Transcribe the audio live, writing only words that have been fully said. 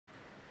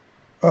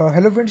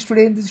Hello friends,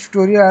 today in this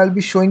tutorial I'll be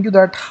showing you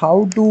that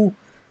how to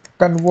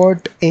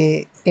convert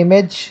a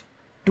image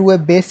to a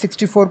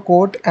base64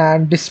 code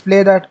and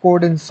display that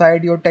code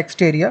inside your text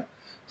area.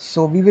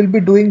 So we will be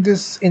doing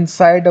this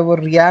inside our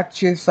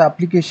React.js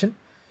application.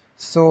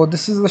 So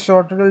this is the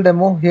short tutorial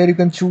demo. Here you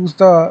can choose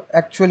the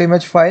actual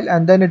image file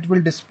and then it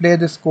will display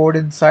this code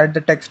inside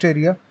the text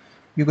area.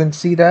 You can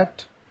see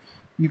that.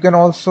 You can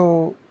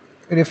also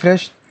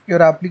refresh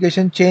your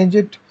application, change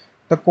it,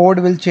 the code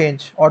will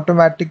change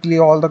automatically.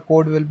 All the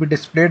code will be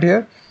displayed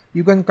here.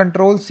 You can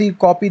control C,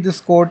 copy this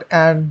code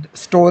and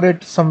store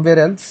it somewhere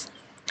else.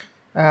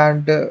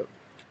 And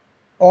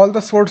all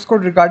the source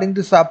code regarding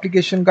this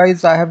application,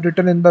 guys, I have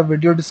written in the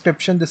video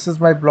description. This is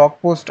my blog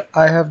post.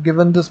 I have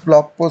given this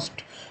blog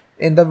post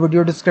in the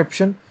video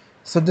description.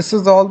 So this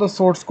is all the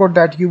source code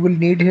that you will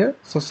need here.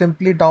 So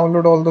simply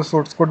download all the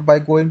source code by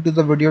going to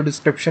the video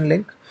description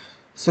link.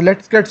 So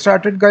let's get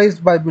started, guys,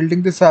 by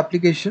building this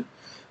application.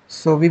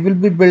 So we will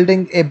be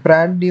building a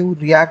brand new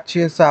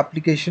React.js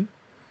application.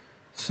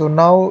 So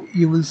now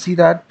you will see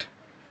that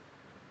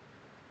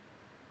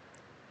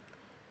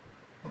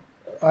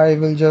I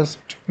will just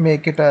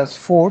make it as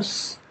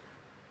force.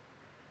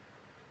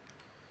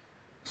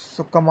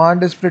 So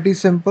command is pretty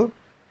simple.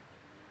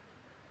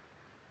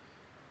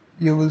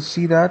 You will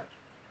see that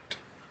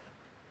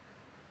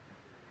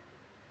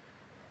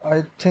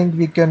I think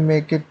we can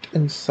make it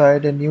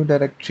inside a new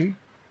directory.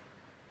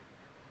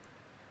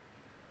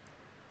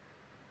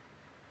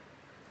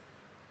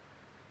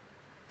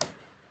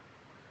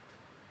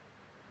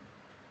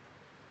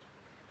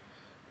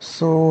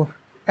 So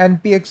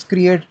npx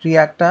create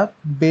react app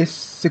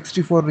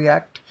base64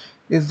 react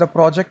is the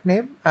project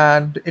name,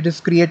 and it is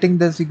creating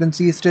this. You can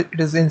see it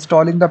is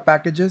installing the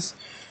packages.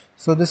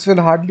 So this will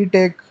hardly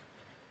take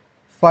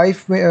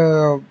 5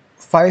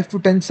 to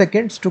 10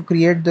 seconds to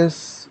create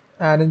this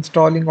and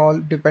installing all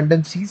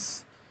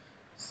dependencies.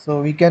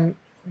 So we can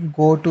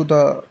go to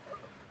the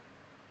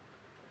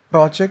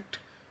project.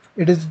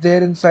 It is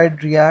there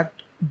inside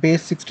React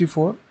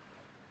base64,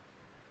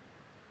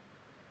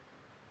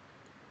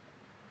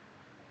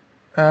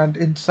 and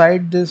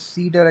inside this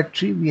C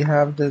directory we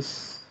have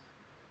this.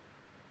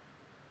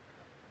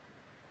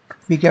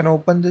 We can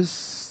open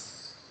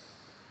this.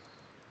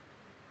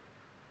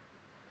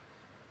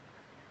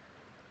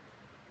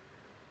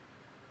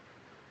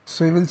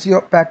 So you will see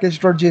a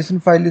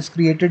package.json file is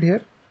created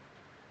here.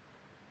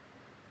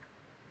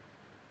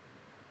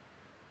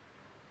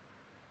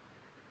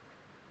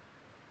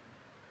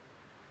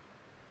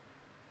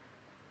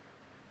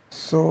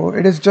 So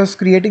it is just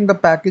creating the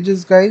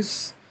packages,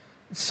 guys.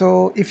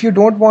 So if you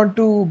don't want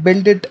to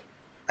build it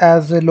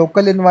as a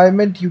local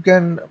environment, you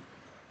can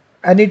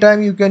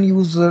anytime you can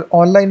use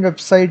online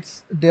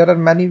websites. There are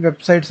many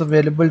websites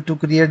available to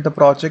create the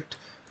project,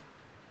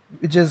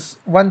 which is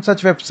one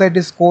such website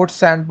is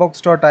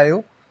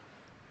codesandbox.io.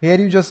 Here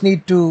you just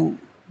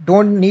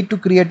don't need to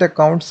create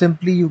account.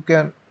 Simply you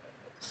can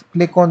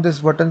click on this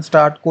button,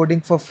 start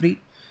coding for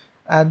free,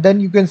 and then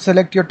you can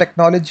select your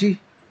technology.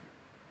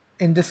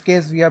 In this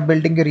case we are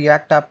building a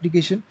React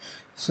application.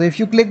 So if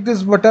you click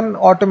this button,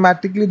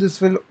 automatically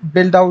this will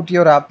build out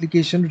your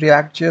application,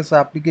 React.js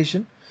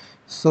application.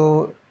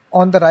 So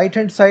on the right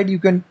hand side you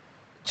can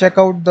check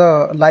out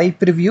the live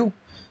preview.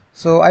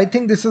 So I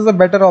think this is a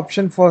better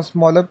option for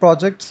smaller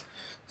projects.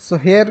 So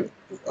here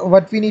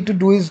what we need to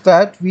do is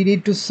that we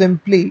need to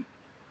simply,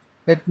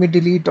 let me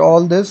delete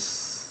all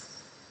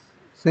this.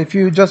 So if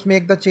you just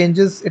make the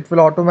changes, it will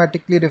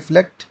automatically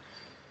reflect.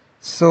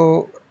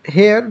 So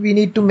here we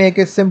need to make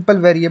a simple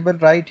variable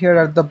right here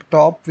at the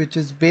top, which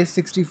is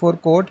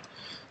base64 code.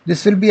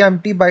 This will be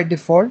empty by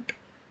default,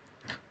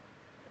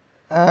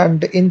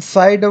 and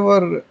inside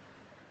our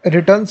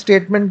return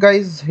statement,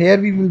 guys, here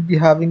we will be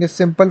having a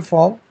simple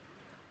form.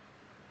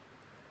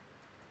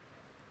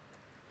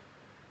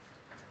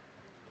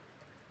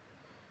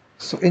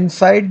 So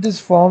inside this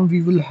form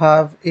we will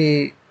have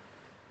a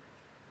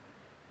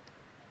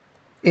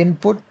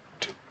input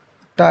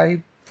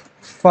type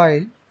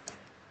file,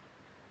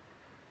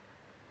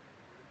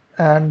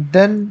 and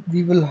then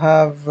we will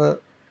have a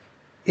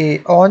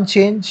on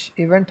change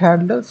event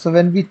handler. So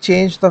when we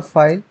change the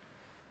file,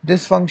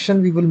 this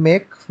function we will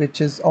make, which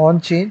is on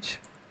change.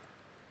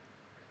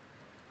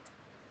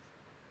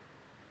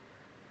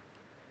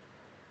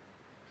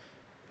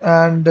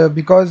 And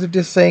because it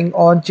is saying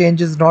on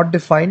change is not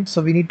defined,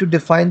 so we need to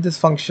define this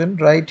function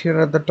right here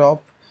at the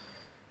top.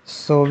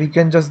 So we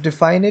can just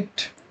define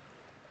it,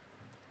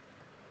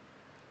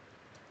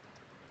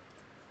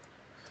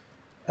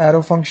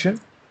 arrow function.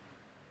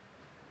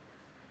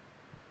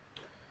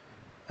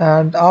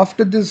 And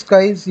after this,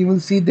 guys, you will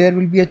see there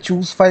will be a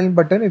choose file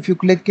button. If you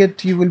click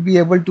it, you will be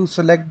able to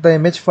select the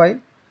image file.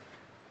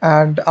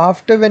 And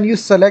after when you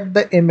select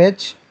the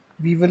image,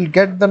 we will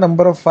get the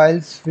number of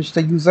files which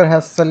the user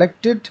has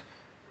selected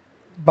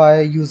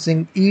by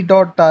using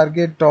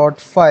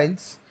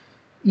e.target.files.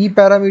 E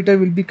parameter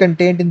will be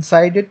contained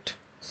inside it,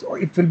 so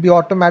it will be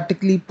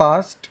automatically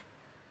passed.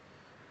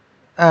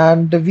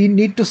 And we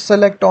need to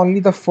select only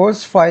the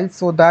first file,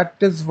 so that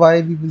is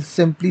why we will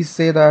simply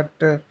say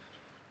that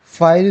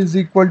file is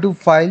equal to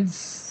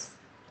files.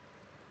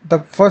 The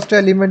first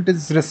element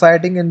is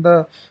residing in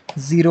the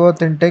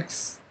 0th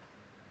index,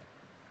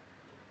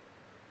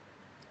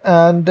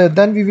 and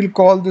then we will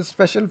call this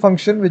special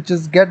function, which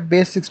is get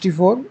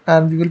base64,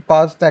 and we will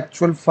pass the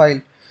actual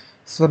file.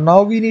 So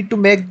now we need to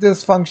make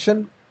this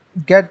function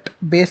get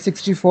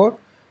base64,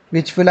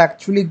 which will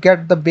actually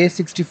get the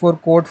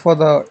base64 code for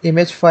the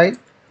image file.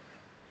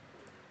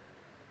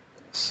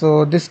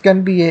 So this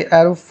can be a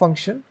arrow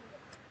function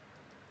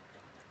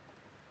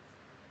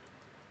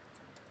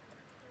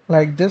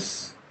like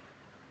this.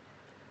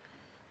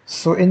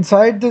 So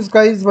inside this,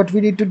 guys, what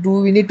we need to do,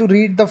 we need to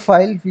read the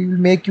file. We will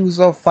make use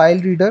of file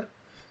reader.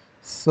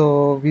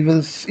 So we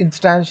will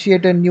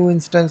instantiate a new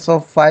instance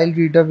of file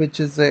reader, which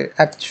is a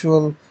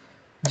actual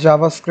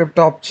JavaScript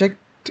object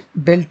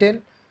built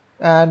in,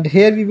 and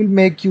here we will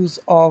make use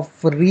of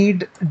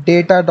read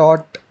data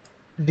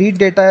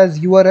as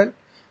URL,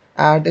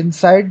 and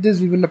inside this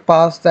we will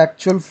pass the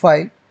actual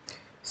file.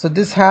 So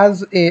this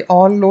has a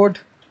onload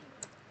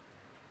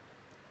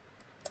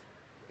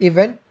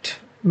event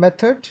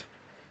method.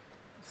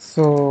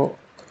 So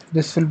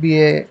this will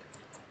be a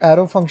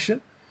arrow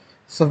function.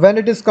 So when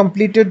it is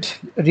completed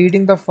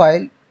reading the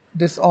file,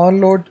 this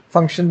onload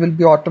function will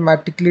be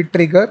automatically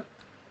triggered,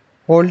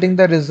 holding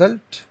the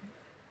result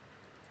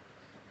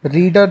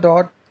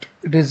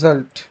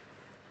reader.result.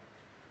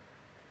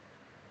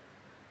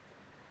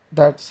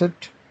 That's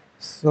it.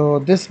 So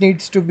this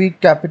needs to be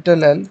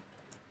capital L.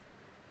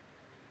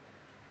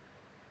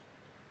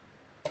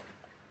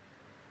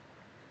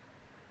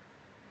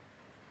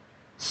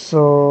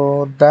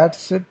 So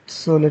that's it.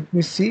 So let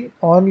me see.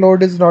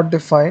 Onload is not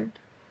defined.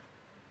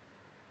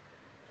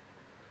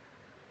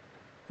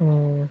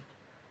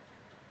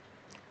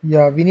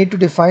 Yeah, we need to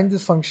define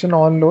this function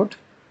onload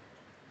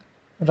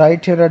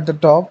right here at the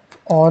top.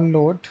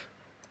 Onload.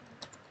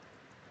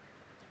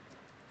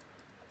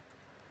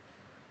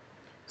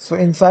 So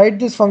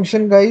inside this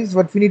function, guys,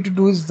 what we need to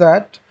do is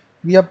that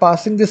we are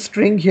passing this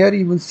string here.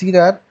 You will see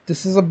that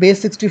this is a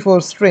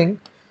base64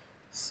 string.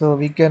 So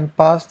we can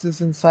pass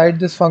this inside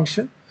this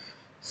function.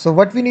 So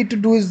what we need to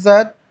do is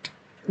that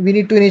we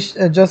need to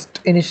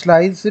just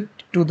initialize it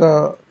to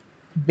the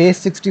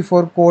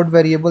base64 code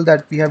variable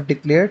that we have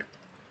declared.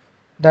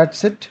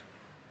 That's it.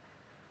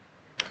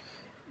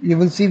 You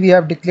will see we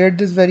have declared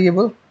this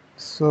variable.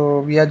 So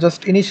we are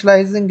just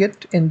initializing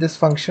it in this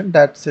function.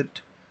 That's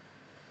it.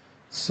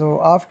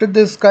 So after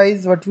this,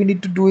 guys, what we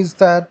need to do is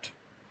that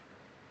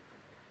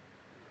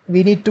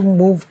we need to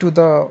move to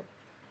the,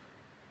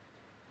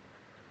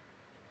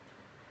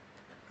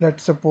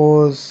 let's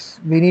suppose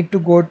we need to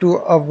go to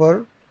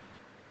our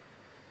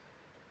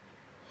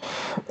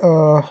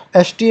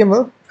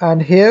HTML,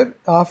 and here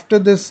after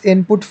this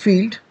input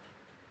field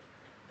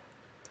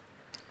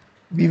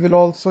we will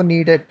also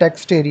need a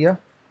text area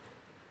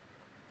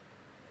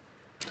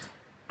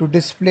to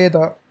display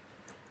the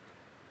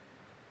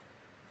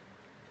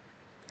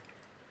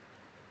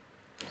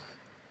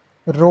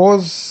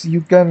rows.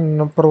 You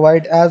can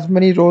provide as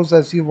many rows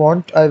as you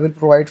want. I will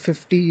provide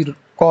 50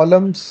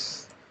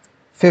 columns,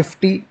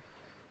 50.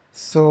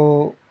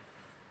 So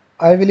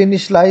I will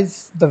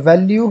initialize the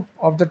value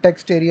of the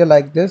text area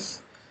like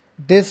this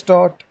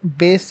dot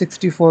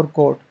base64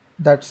 code.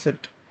 That's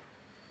it.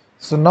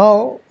 So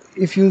now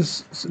if you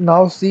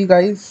now see,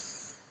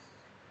 guys,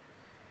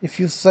 if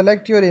you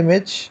select your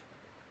image,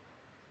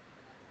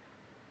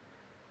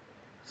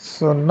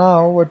 so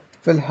now what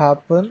will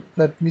happen,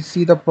 let me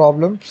see the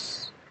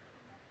problems.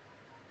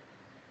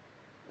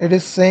 It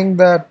is saying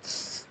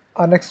that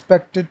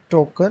unexpected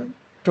token,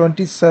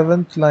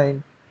 27th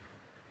line.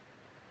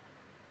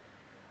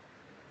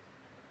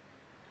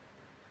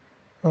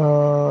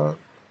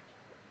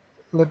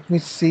 Let me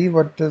see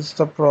what is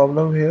the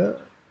problem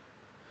here.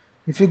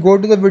 If you go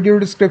to the video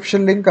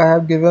description link, I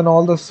have given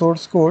all the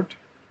source code.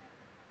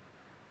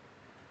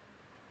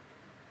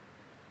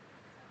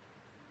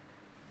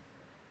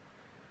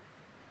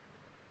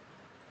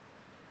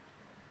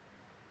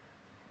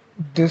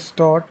 This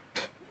dot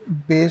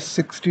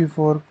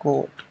base64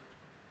 code.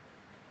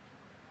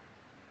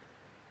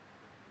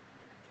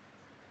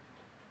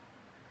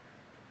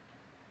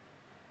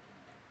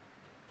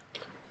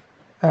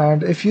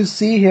 And if you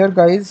see here,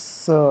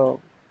 guys,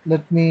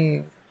 let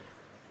me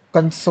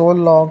console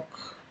log.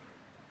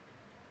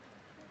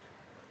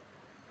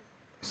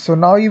 So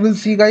now you will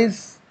see,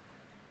 guys,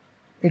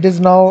 it is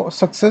now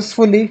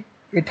successfully,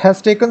 it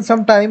has taken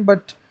some time,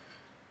 but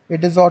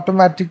it is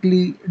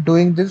automatically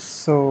doing this.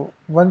 So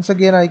once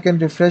again I can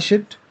refresh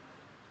it.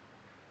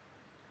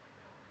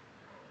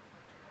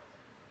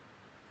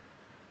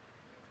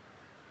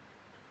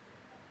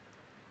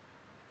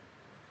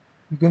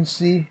 You can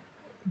see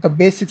the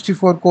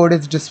base64 code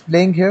is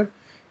displaying here.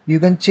 You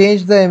can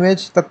change the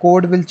image, the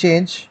code will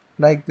change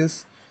like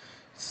this.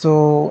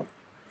 So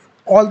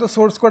all the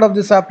source code of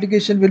this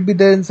application will be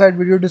there inside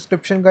video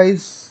description,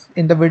 guys.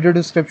 In the video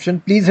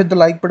description, please hit the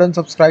like button,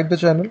 subscribe the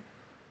channel,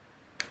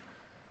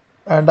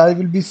 and I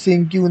will be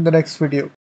seeing you in the next video.